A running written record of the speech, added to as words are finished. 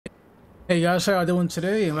Hey guys, how y'all doing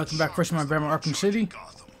today? And welcome back first to my grandma Arkham City.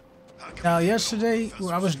 Now yesterday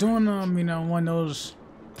I was doing one of those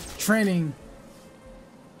AR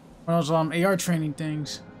training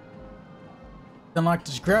things. Unlocked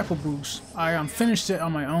this grapple boost. I finished it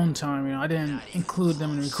on my own time, I didn't include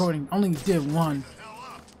them in the recording. Only did one.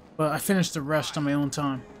 But I finished the rest on my own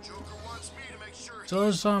time. So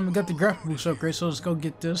let's got the grapple boost upgrade, so let's go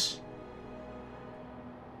get this.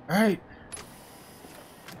 Alright.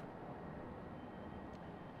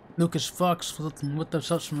 Lucas Fox whipped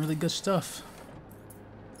us up some really good stuff.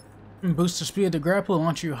 Boost the speed of the grapple,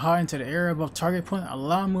 launch you high into the air above target point,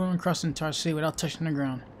 allow movement across the entire city without touching the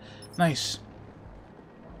ground. Nice.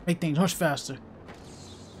 Make things much faster.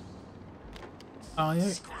 Oh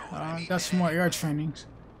yeah, got some more AR trainings.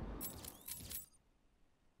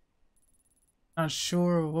 Not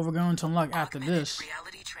sure what we're going to unlock after this.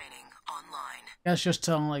 Reality training online. That's just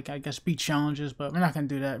to I guess beat challenges, but we're not gonna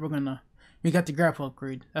do that. We got the grapple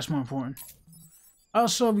upgrade. That's more important.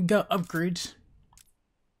 Also, we got upgrades.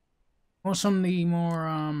 Well, some of the more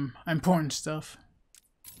important stuff.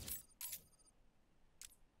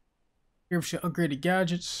 Here we should upgrade the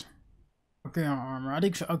gadgets. Upgrade our armor. I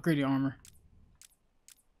think we should upgrade the armor.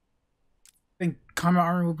 I think combat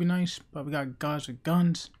armor would be nice, but we got guys with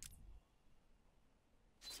guns.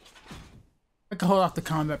 I can hold off the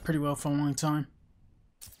combat pretty well for a long time.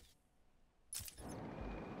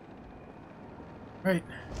 Right.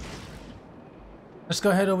 Let's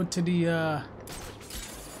go head over to the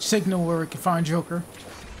signal where we can find Joker.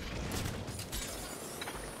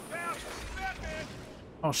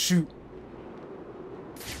 Oh shoot.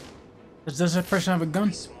 Does that person have a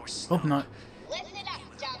gun? Hope not. Listen up,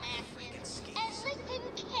 dumbasses, and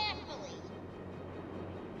listen carefully.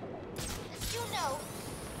 You know,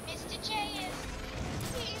 Mr. J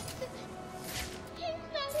he's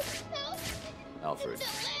not himself. Alfred,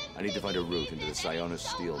 I need to find a route into the Sionis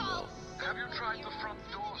steel mill. Have you tried the front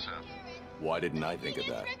door, sir? Why didn't I think of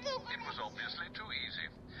that? It was obviously too easy.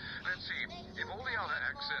 Let's see, if all the other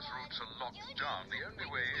access routes are locked down, the only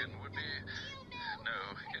way in would be... No,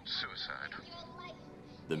 it's suicide.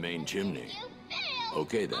 The main chimney.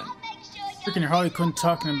 Okay then. Freaking Harley couldn't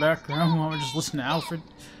talk in the background while we're just listening to Alfred.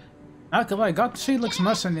 Not gonna lie, God, she looks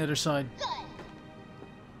nice on the other side.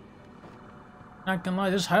 Not gonna lie,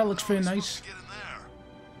 this hide looks pretty nice.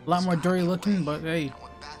 A lot more dirty looking, but hey,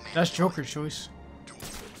 that's Joker's choice.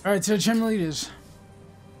 Alright, to the gym leaders.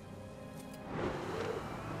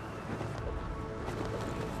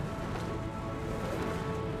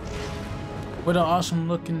 What an awesome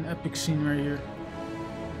looking epic scene right here.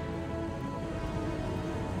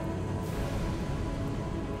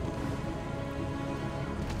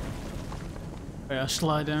 Alright, I'll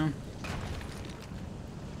slide down.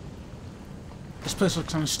 This place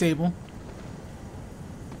looks unstable.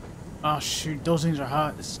 Oh shoot, those things are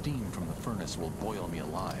hot. The steam from the furnace will boil me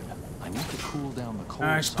alive. I need to cool down the cold.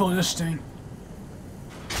 Alright, let's pull this thing.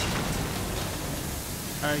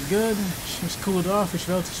 Alright, good. She's cooled off. We should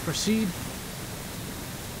be able to proceed.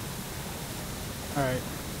 Alright.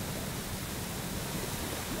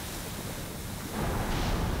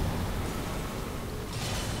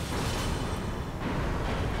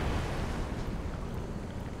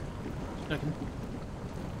 Second.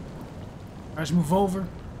 Alright, let's move over.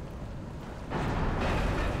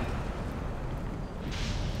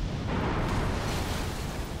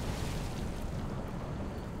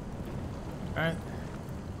 Alright.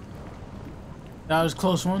 That was a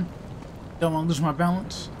close one. Don't want to lose my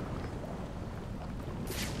balance.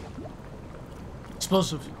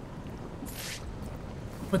 Explosive.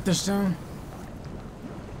 Put this down.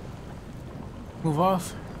 Move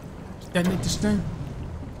off. Detonate this thing.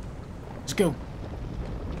 Let's go.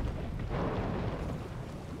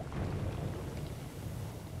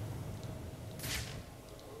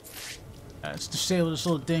 Let's disable this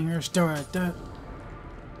little thing here. Start at that.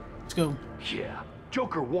 Let's go. Yeah,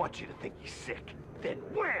 Joker wants you to think he's sick. Then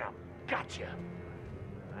wham! Gotcha!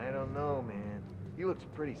 I don't know, man. He looks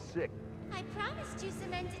pretty sick. I promised you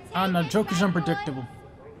some entertainment. Ah, no, Joker's bad unpredictable. boy.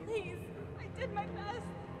 Please, I did my best.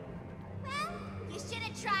 Well, you should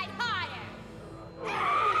have tried harder.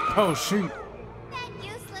 Oh, shoot. That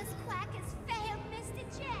useless quack has failed Mr.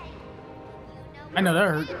 J. You know I know that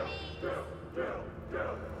hurt. what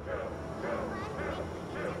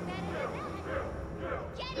I think we can do better than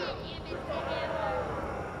that. Get in here, Mr.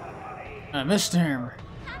 Hammer. Mr. Hammer.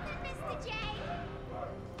 Come in, Mr. J.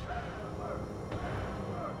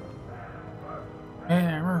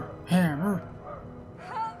 Hammer. Hammer.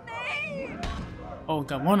 Help me! Oh,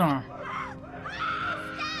 got one arm.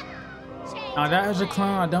 Now that is a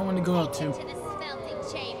clown I don't want to go up to. Into the smelting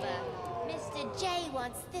chamber. Mr. J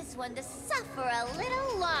wants this this one to suffer a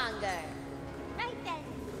little longer. Right then.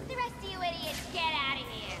 The rest of you idiots, get out of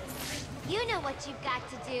here. You know what you've got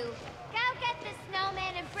to do. Go get the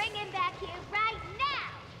snowman and bring him back here right now.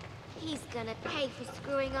 He's gonna pay for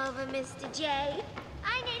screwing over Mr. J.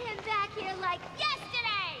 I need him back here like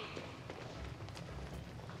yesterday.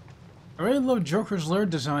 I really love Joker's lair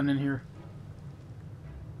design in here.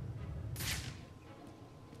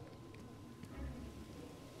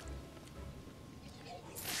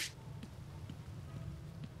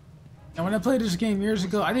 And when I played this game years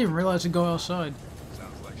ago, I didn't realize to go outside.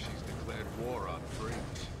 Sounds like she's declared war on freaks.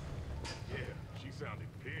 Yeah, she sounded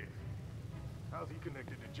pissed. How's he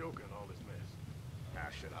connected to Joker and all this mess? How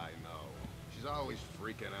should I know? She's always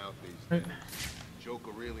freaking out these Right. days.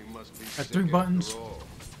 Joker really must be Got sick 3 after buttons. all.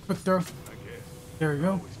 Quick throw. I guess. There you I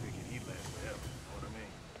go. always figured he'd last forever. Know what I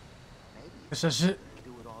mean? Maybe Guess that's it.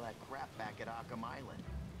 do with all that crap back at Arkham Island.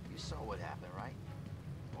 You saw what happened, right?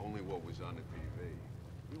 Only what was on the TV.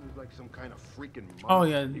 He was like some kind of freaking monster. Oh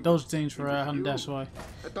yeah, He those was- things he were was out, that's huge. why.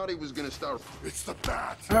 I thought he was gonna start. It's the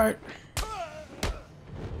bat. Alright.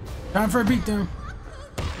 Time for a beatdown.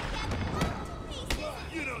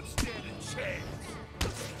 You don't stand a chance.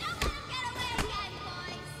 Don't let him get away again,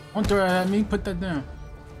 boys. Don't throw that at me, put that down.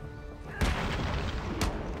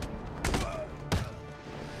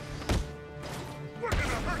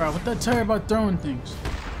 Alright, what that tell you about throwing things?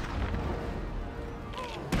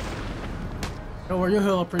 Don't worry, you'll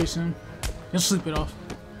heal up pretty soon. You'll sleep it off.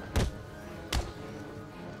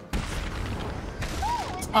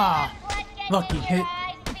 Ah, lucky hit.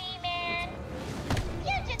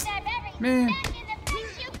 Man.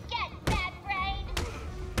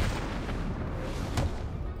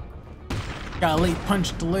 Got a late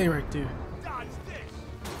punch delay right there. Dodge this.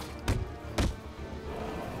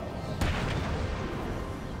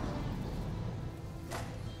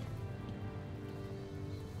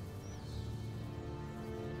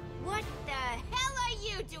 What the hell are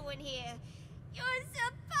you doing here? You're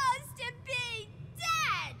supposed to be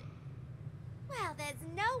dead! Well, there's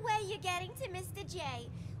no way you're getting to Mr. J.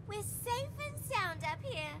 We're safe and sound up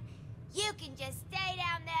here. You can just stay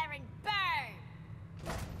down there and burn!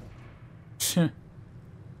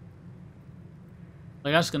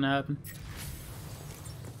 Like that's gonna happen.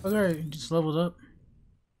 Okay, just leveled up.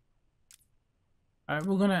 Alright,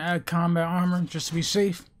 we're gonna add combat armor just to be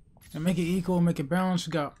safe. And make it equal, make it balanced.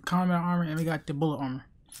 We got combat armor and we got the bullet armor.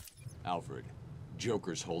 Alfred,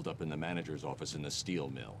 Joker's holed up in the manager's office in the steel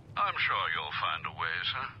mill. I'm sure you'll find a way,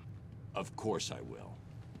 sir. Of course I will.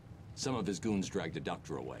 Some of his goons dragged a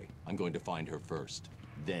doctor away. I'm going to find her first,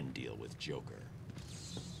 then deal with Joker.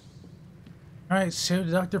 Alright, save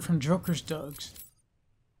the doctor from Joker's dogs.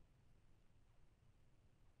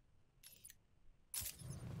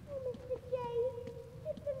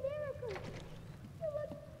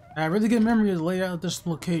 I have really good memory of the layout of this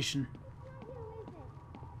location.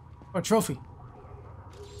 Oh, trophy.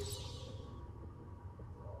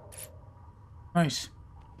 Nice.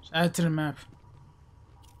 Just add it to the map.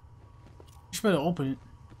 You should better open it.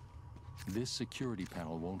 This security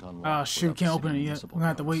panel won't unlock. Ah, shoot, without can't open it visiting yet. municipal We're gonna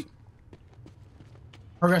have to guards. wait.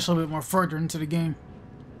 Progress a little bit more further into the game.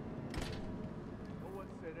 No one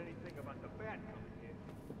said anything about the bat coming in.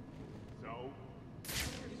 So?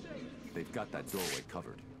 They've got that doorway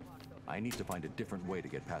covered. I need to find a different way to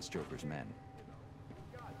get past Joker's men.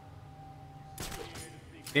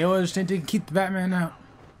 They always think they can keep the Batman out.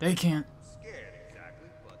 They can't. Scared, exactly,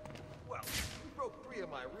 but, well, you broke 3 of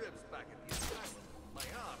my ribs back at the asylum. My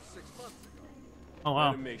arm 6 months ago. Oh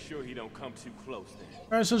wow. Better make sure he don't come too close then.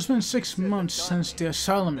 Alright, so it's been 6 months since the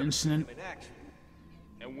asylum incident. In action.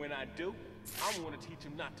 And when I do, I'm gonna teach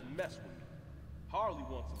him not to mess with me. Harley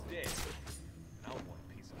wants him dead. And I want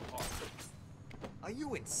a piece of Harley. Are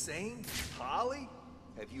you insane? Holly?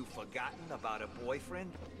 Have you forgotten about a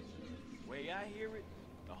boyfriend? The way I hear it,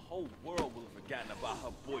 the whole world will have forgotten about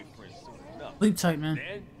her boyfriend soon enough. Sleep tight, man.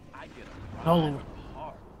 Then I get a All ride over. from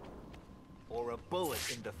Harley. Or a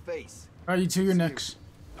bullet in the face? Alright, you two, you're next.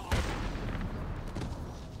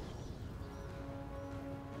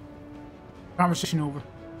 Conversation over.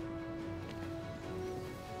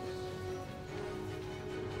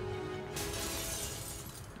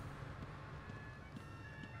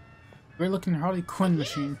 Great looking Harley Quinn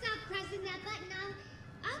machine. Stop pressing that button,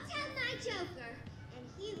 I'll tell my Joker, and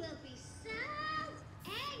he will be so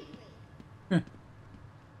angry.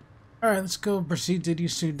 Alright, let's go proceed to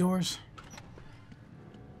these 2 doors.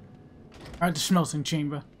 Alright, the smelting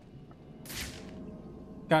chamber.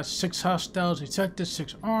 Got 6 hostiles detected,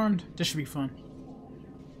 6 armed. This should be fun.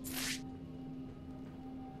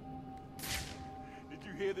 Did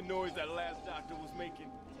you hear the noise that last doctor was making?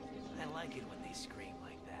 I like it when they scream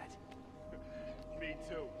like that.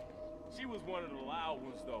 was one of the loud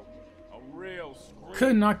ones, though. A real scream.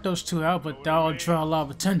 Could knock those two out, but that would draw a lot of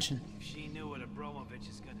attention. If she knew what Abramovich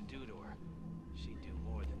is gonna do to her, she'd do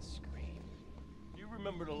more than scream. You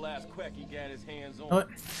remember the last crack he got his hands on? What?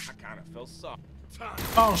 I kind of felt sorry.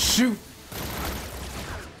 Oh shoot!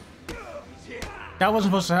 That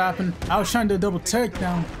wasn't supposed to happen. I was trying to do a double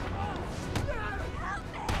takedown.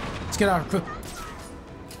 Let's get out quick.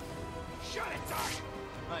 Shut it, Doc!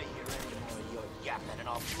 I hear any more of your yapping and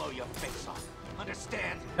I'll blow your face off.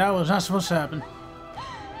 Understand? That was not supposed to happen.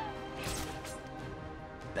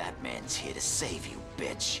 Batman's here to save you,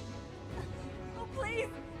 bitch. Oh, please,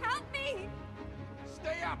 help me!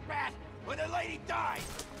 Stay up, Bat, or the lady dies!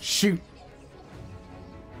 Shoot.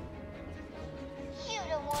 You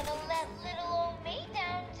don't want to let little old me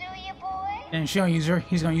down, do you, boy? And she gonna use her.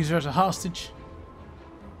 He's gonna use her as a hostage.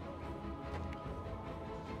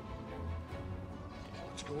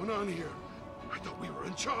 What's going on here? I thought we were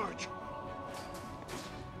in charge.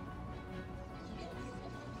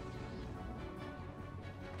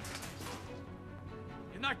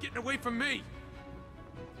 You're not getting away from me.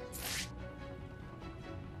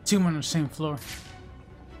 Two men on the same floor.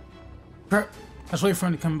 Crap. Let's wait for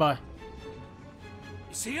him to come by. You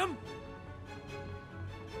see him?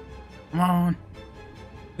 Come on.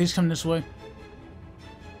 Please come this way.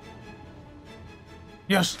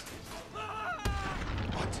 Yes.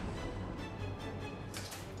 What?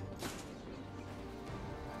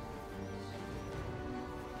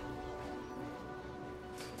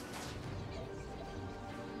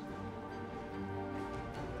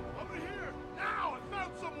 Over here! Now! I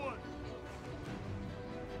found someone!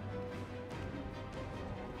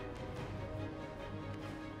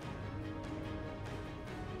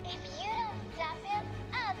 If you don't stop him,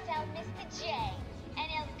 I'll tell Mr. J,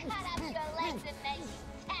 and he'll cut up your legs and make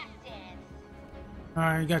you tap dance.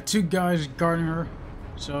 Alright, got two guys guarding her,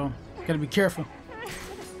 so gotta be careful.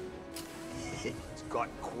 It's got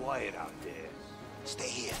quiet out there. Stay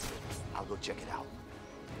here. I'll go check it out.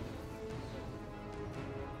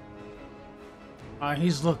 Alright,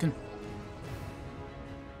 he's looking.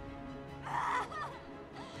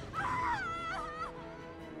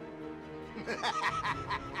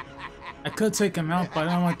 I could take him out, but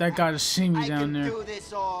I don't want that guy to see me down there. do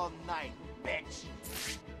this all night, bitch.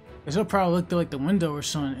 Cause he'll probably look through like the window or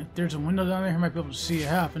something. If there's a window down there, he might be able to see it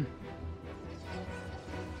happen.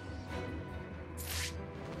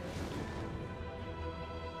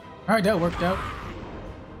 Alright, that worked out.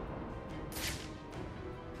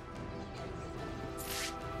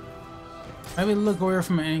 Maybe look away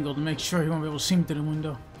from an angle to make sure he won't be able to see me through the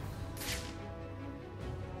window.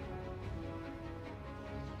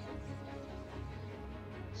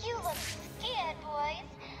 You look scared, boys.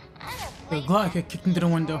 I don't The blame Glock you. got kicked into the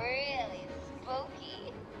window. Really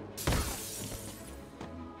spooky.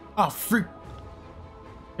 Oh, freak!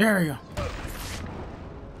 There we go.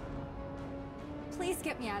 Please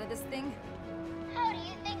get me out of this thing. How do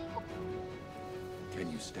you think?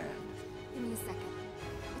 Can you stand? Give me a second.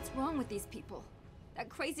 What's wrong with these people? That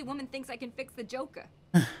crazy woman thinks I can fix the Joker.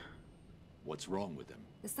 What's wrong with him?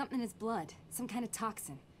 There's something in his blood. Some kind of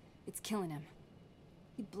toxin. It's killing him.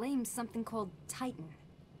 He blames something called Titan.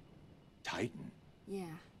 Titan? Yeah.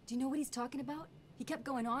 Do you know what he's talking about? He kept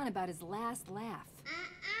going on about his last laugh.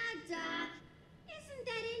 Doc. Isn't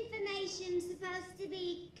that information supposed to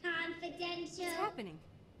be confidential? What's happening?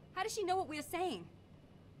 How does she know what we're saying?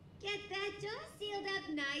 Get that door sealed up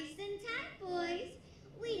nice and tight, boys.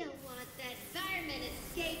 We don't want that fireman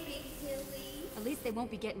escaping, do we? At least they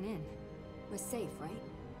won't be getting in. We're safe, right?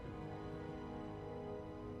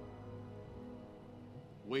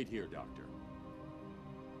 Wait here, Doctor.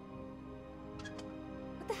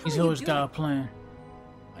 What the hell He's are you always doing? got a plan.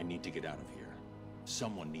 I need to get out of here.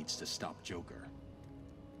 Someone needs to stop Joker.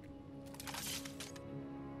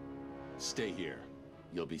 Stay here.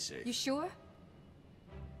 You'll be safe. You sure?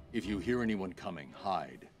 If you hear anyone coming,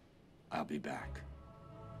 hide. I'll be back.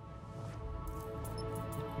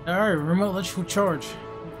 Alright, remote electrical charge.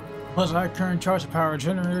 Plus high current charge to power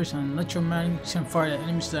generators and electromagnetic can fire at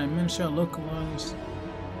enemies that administer localized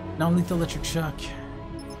non-lethal electric shock.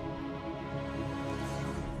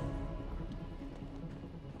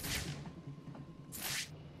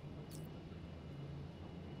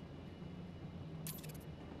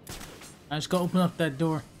 Let's go open up that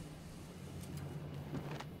door.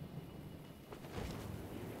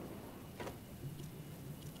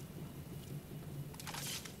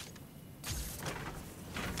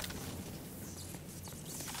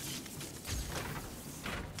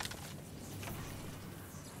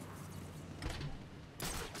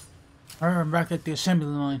 Alright, I'm back at the assembly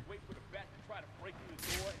line. Wait for the bat to try to break through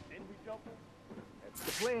the door, and then we jump him? That's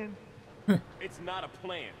the plan. It's not a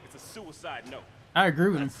plan. It's a suicide note. I agree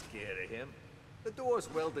with I'm him. scared of him. The door's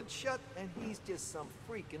welded shut, and he's just some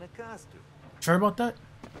freak in a costume. Sure about that?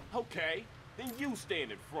 Okay, then you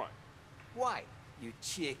stand in front. Why, you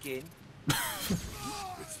chicken?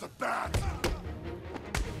 It's the bat!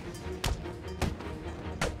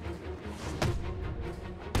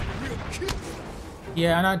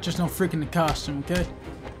 Yeah, I'm not just no freak in the costume, okay?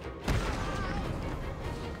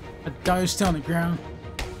 A guy who's still on the ground.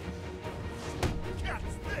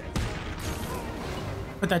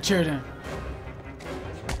 Put that chair down.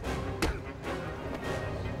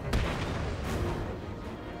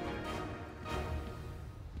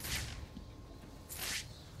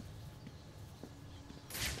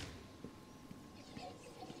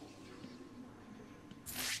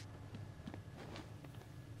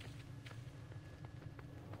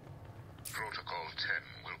 Protocol 10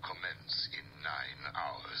 will commence in 9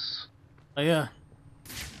 hours. Oh yeah.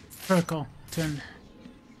 Protocol 10.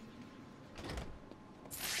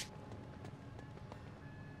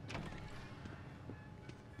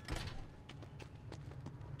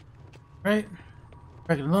 Right.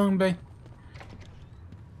 Back in the Lone Bay.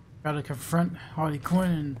 Gotta confront Harley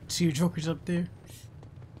Quinn and see your Joker's up there.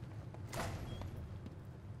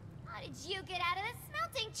 How did you get out of the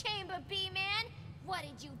smelting chamber, B-Man? What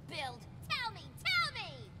did you build? Tell me, tell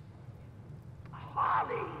me!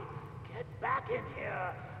 Harley, get back in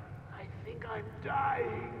here. I think I'm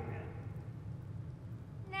dying.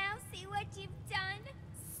 Now see what you've done?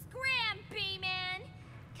 Scram, B-Man!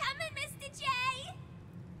 Coming, Mr. J!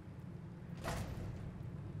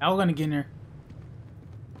 How we gonna get in there?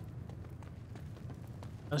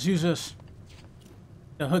 Let's use this.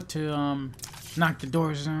 The hook to knock the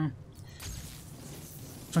doors down.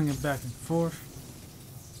 Swing it back and forth.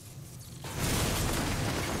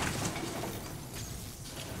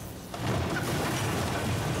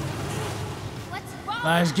 What's wrong?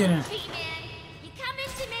 Let's get in. B-Man, you come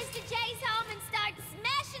into Mr. J's home and start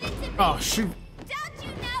smashing into me. Oh shoot. Don't you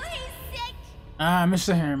know he's sick? Ah,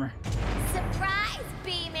 Mr. Hammer. Surprise,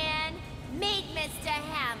 B-Man. Meet Mr.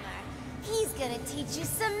 Hammer. He's gonna teach you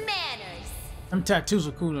some manners. Them tattoos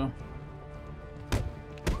are cool though.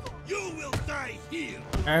 You will die here!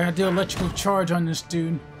 I got the electrical charge on this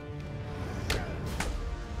dude.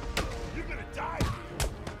 You're gonna die!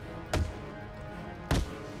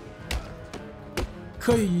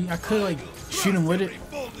 I could like shoot him with it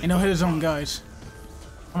and he'll hit his own guys.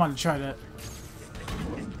 I'm about to try that.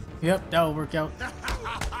 Yep, that'll work out.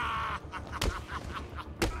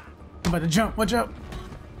 I'm about to jump, watch out.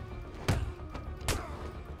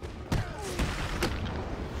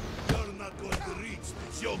 You're not going to reach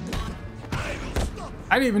the Joker. I will stop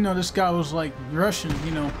I didn't even know this guy was like Russian,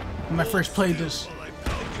 you know, when I first played this. while I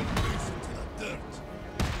pound your face into the dirt.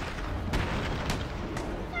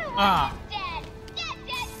 Ah, Dead. Dead,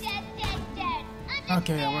 dead, dead, dead, dead.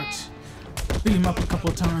 okay, that works. Beat him up a couple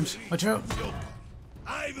of times. Watch out. Joker,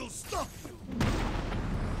 I will stop you!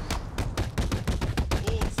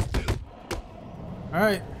 Hold still.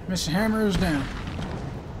 Alright, Mr. Hammer is down.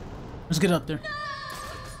 Let's get up there.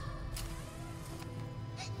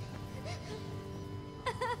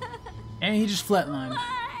 And he just flatlined.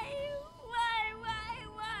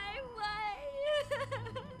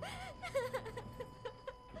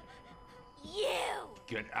 You!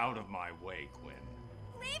 Get out of my way, Quinn.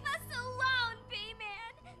 Leave us alone,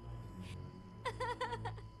 B-Man!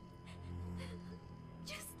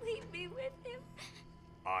 Just leave me with him.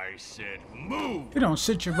 I said move! You don't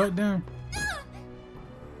sit your butt down.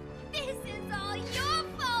 This is all your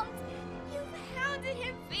fault! You've hounded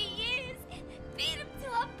him for years, beat him to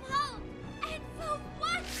a pulp, and for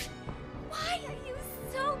what? Why are you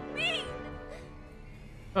so mean?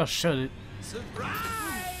 Oh, shut it. Surprise!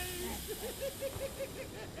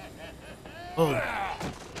 Oh,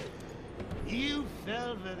 You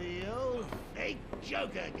fell for the old fake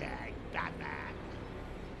Joker gag, Batman.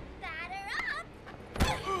 Batter up!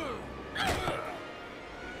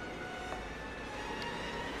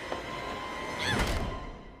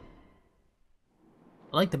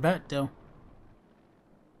 I like the bat though.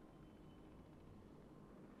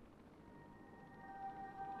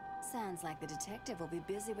 Sounds like the detective will be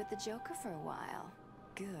busy with the Joker for a while.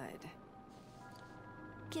 Good.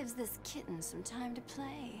 Gives this kitten some time to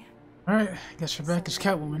play. Alright, guess we're back as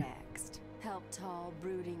So what Catwoman. next? Help tall,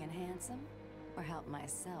 brooding, and handsome? Or help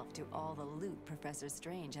myself to all the loot Professor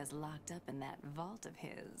Strange has locked up in that vault of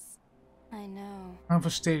his? I know.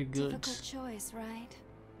 Confiscated Difficult goods. choice, right?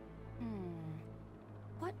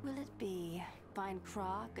 What will it be? Find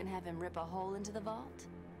Croc and have him rip a hole into the vault?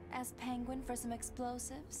 Ask Penguin for some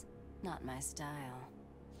explosives? Not my style.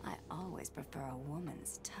 I always always prefer a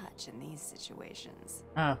woman's touch in these situations.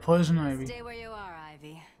 Ah, poison ivy. Stay where you are,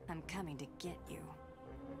 Ivy. I'm coming to get you.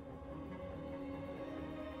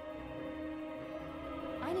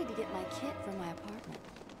 I need to get my kit from my apartment.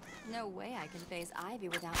 No way I can face Ivy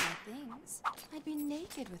without my things. I'd be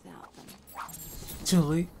naked without them. Too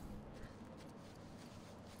late.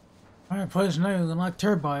 Alright, poison ivy, unlocked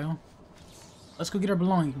her bio. Let's go get our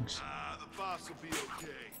belongings. The boss will be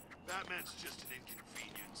okay. Batman's just an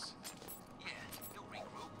inconvenience. Yeah, you'll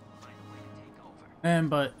regroup, find a way to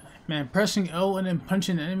take over. Man, pressing L and then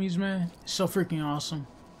punching enemies, man, is so freaking awesome.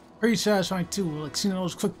 Pretty satisfying too, like seeing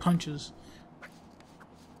those quick punches.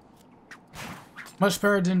 Much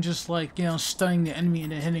better than just like, you know, stunning the enemy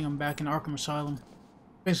and then hitting them back in Arkham Asylum.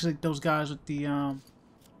 Basically, those guys with the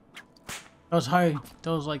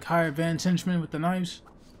those like higher advanced henchmen with the knives.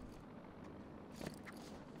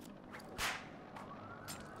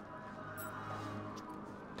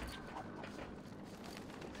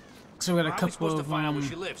 So we got a couple of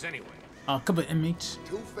she lives anyway. a couple of inmates.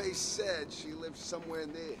 Two-Face said she lives somewhere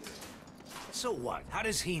near. So what? How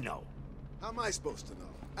does he know? How am I supposed to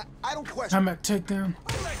know? I don't question. I'm at takedown.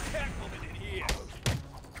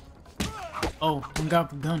 Oh, I got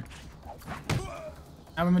the gun.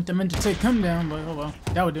 I meant to take him down, but oh well,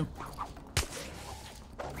 that would do.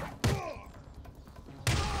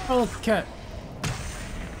 Oh, look, cat.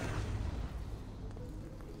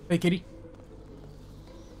 Hey, kitty.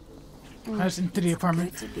 Let's into the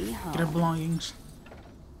apartment. Get our belongings.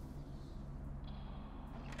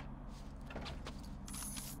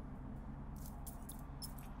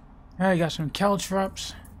 I got some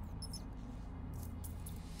caltrops.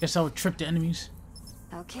 Guess I would trip the enemies.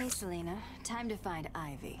 Okay, Selena, time to find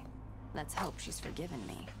Ivy. Let's hope she's forgiven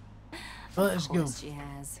me. Well, let's go. She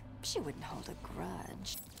has. She wouldn't hold a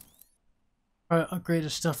grudge. Alright, upgrade the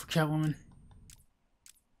stuff for Catwoman.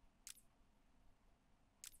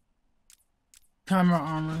 Camera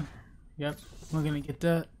armor. Yep, we're gonna get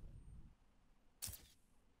that.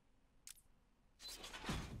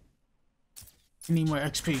 We need more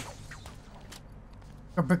XP.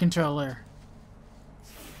 Or break into our lair.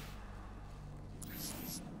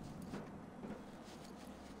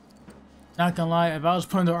 Not gonna lie, if I was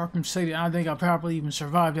put into Arkham City, I don't think I'd probably even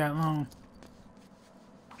survive that long.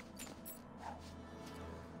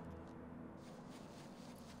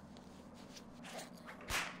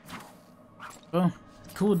 Well, the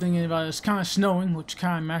cool thing about it, it's kind of snowing, which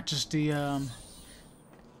kind of matches the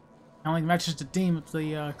matches the theme of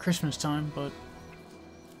the Christmas time, but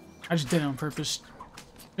I just did it on purpose,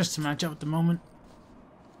 just to match up with the moment.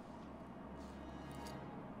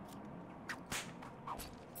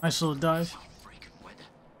 Nice little dive.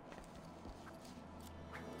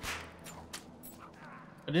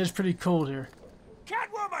 It is pretty cold here.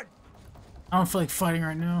 Catwoman! I don't feel like fighting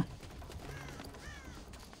right now.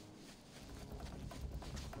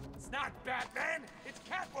 It's not Batman, it's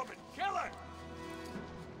Catwoman. Kill her!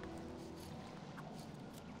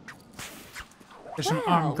 There's some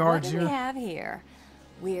armed guards what do here. we have here?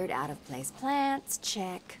 Weird out-of-place plants,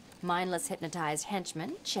 check. Mindless hypnotized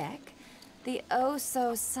henchmen, check. The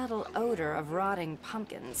oh-so-subtle odor of rotting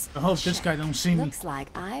pumpkins. I hope this guy don't see me. Looks like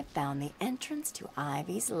I've found the entrance to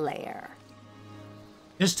Ivy's lair.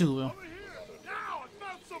 This dude will. Now, I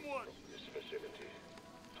found someone! This facility,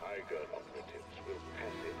 Tiger operatives will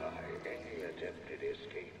pacify any attempted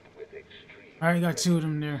escape with extreme... I already got two of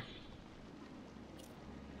them there.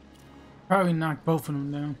 Probably knocked both of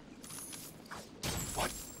them down.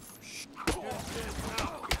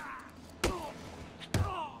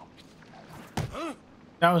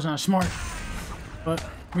 That was not smart, but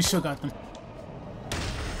we still got them.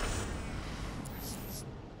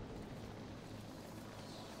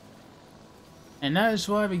 And that is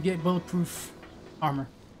why we get bulletproof armor.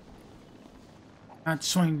 Not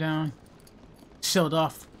swing down. Sealed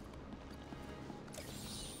off.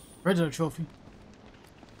 Regular trophy.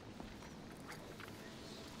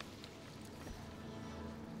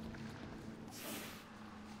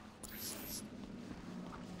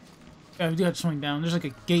 Yeah, we do have to swing down. There's like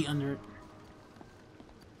a gate under it.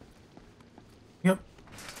 Yep.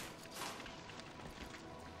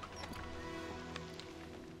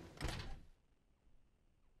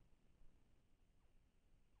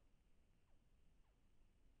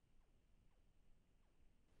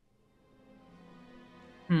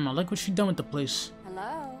 I like what she done with the place.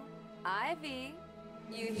 Hello? Ivy?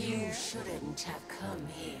 You here? You shouldn't have come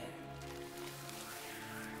here.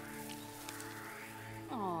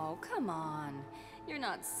 Oh, come on. You're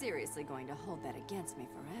not seriously going to hold that against me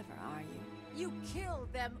forever, are you? You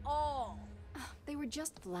killed them all. They were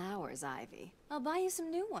just flowers, Ivy. I'll buy you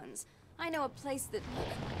some new ones. I know a place that...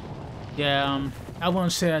 Yeah, I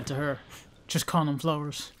wouldn't say that to her. Just call them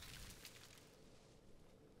flowers.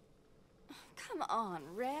 Come on,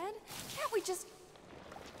 Red. Can't we just...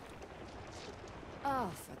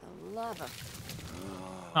 Oh, for the love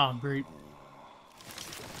of... Oh, great.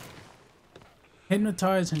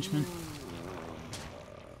 Hypnotize henchman.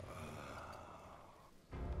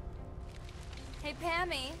 Hey,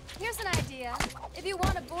 Pammy, here's an idea. If you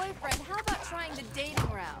want a boyfriend, how about trying the dating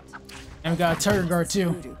route? And we got a Tiger Guard too.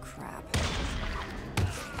 Voodoo crap.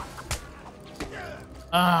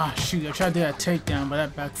 Ah, shoot, I tried to do that takedown, but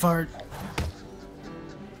that backfired.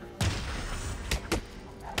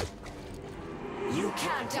 You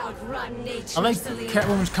can't outrun nature. I like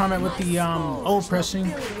Catwoman's comment with the O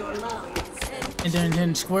pressing and then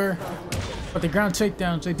hitting square. But the ground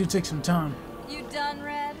takedowns, they do take some time. You done,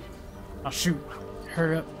 Red? Oh shoot,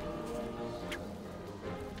 hurry up.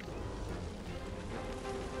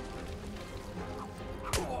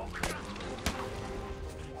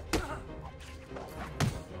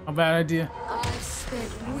 A bad idea. I've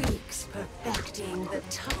spent weeks perfecting the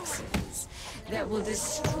toxins that will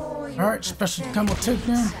destroy your Alright, special combo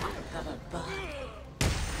takedown.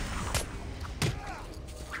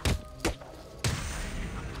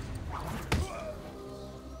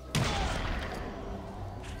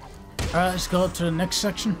 Alright, let's go up to the next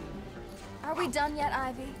section. Are we done yet,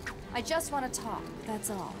 Ivy? I just want to talk, that's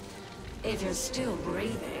all. If you're still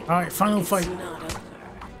breathing, Alright, final fight. not over.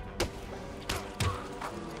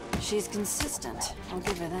 She's consistent, I'll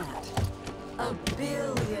give her that. A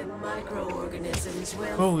billion microorganisms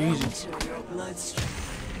will easy. enter your bloodstream.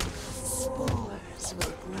 Spores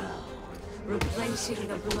will grow, replacing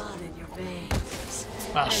the blood in your veins.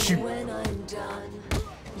 Ah, and shoot. when I'm done,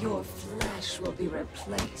 your flesh will be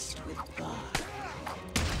replaced with bark.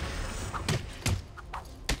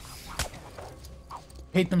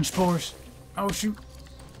 Hate them spores. Oh shoot.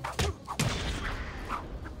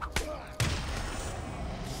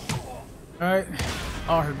 Alright,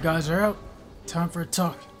 all her guys are out. Time for a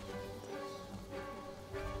talk.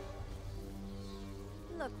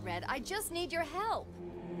 Look, Red, I just need your help.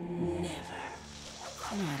 Never.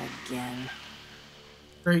 Not again.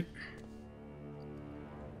 Great.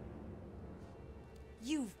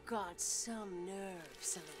 You've got some nerve,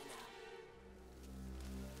 Selena.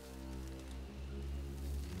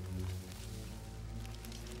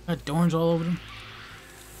 Got thorns all over them.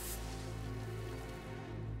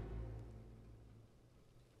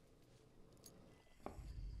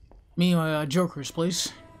 Me, Joker's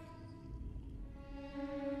place.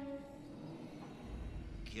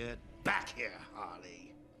 Get back here,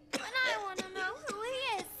 Harley. And I want to know who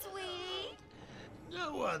he is, sweetie.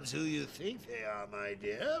 No one's who you think they are, my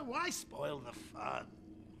dear. Why spoil the fun?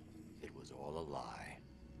 It was all a lie.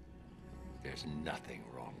 There's nothing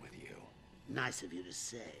wrong with you. Nice of you to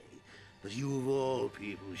say, but you of all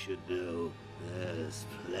people should know there's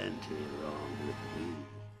plenty wrong with me.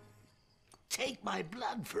 Take my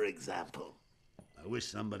blood, for example. I wish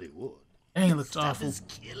somebody would. Dang, it This looks stuff awful. is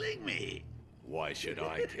killing me. Why should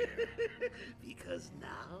I care? Because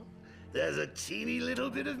now there's a teeny little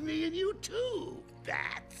bit of me in you too.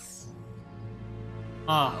 That's...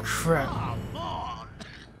 Oh crap. Come on.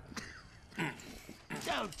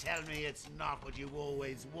 Don't tell me it's not what you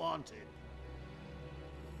always wanted.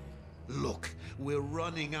 Look, we're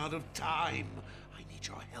running out of time. I need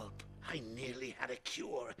your help. I nearly had a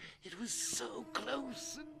cure. It was so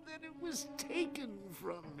close, and then it was taken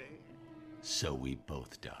from me. So we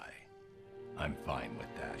both die. I'm fine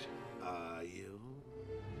with that. Are you?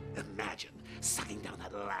 Imagine sucking down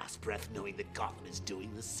that last breath knowing that Gotham is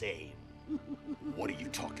doing the same. What are you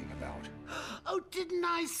talking about? Oh, didn't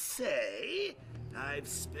I say? I've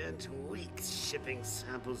spent weeks shipping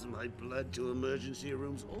samples of my blood to emergency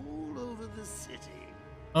rooms all over the city.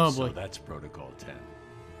 Oh So boy. that's Protocol 10.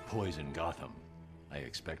 Poison Gotham. I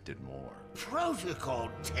expected more. Protocol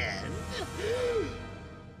 10?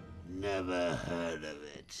 Never heard of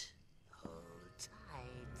it. Hold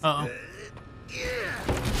tight. Uh-oh.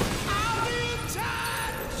 I'll be in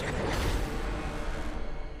touch!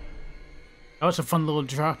 That was a fun little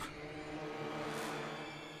drop.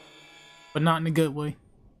 But not in a good way.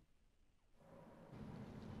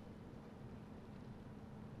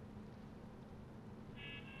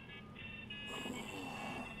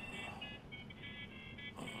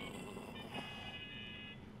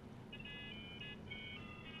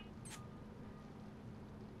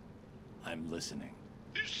 I'm listening.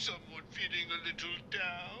 Is someone feeling a little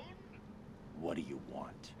down? What do you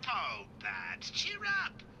want? Oh, Bat, cheer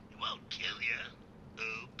up. It won't kill you.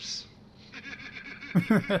 Oops.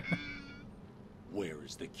 Where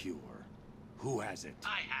is the cure? Who has it?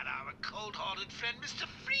 I had our cold-hearted friend Mr.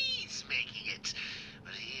 Freeze making it,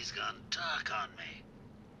 but he's gone dark on me.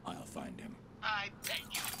 I'll find him. I bet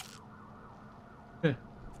you.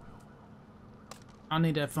 I don't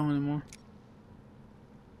need that phone anymore.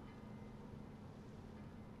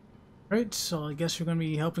 Right, so I guess we're gonna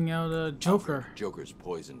be helping out Joker. Joker's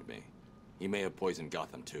poisoned me. He may have poisoned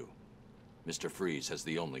Gotham too. Mr. Freeze has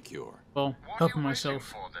the only cure. Well, helping myself.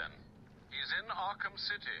 For then? He's in Arkham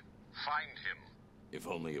City. Find him. If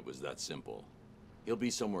only it was that simple. He'll be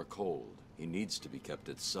somewhere cold. He needs to be kept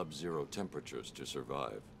at sub-zero temperatures to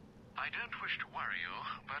survive. I don't wish to worry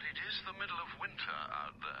you, but it is the middle of winter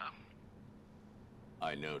out there.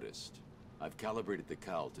 I noticed. I've calibrated the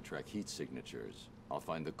cowl to track heat signatures. I'll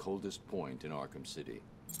find the coldest point in Arkham City.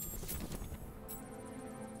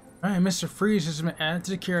 Alright, Mr. Freeze has been added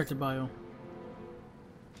to the character bio.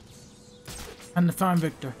 And to find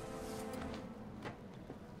Victor.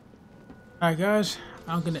 Alright guys,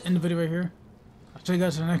 I'm gonna end the video right here. I'll see you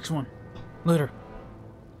guys in the next one. Later.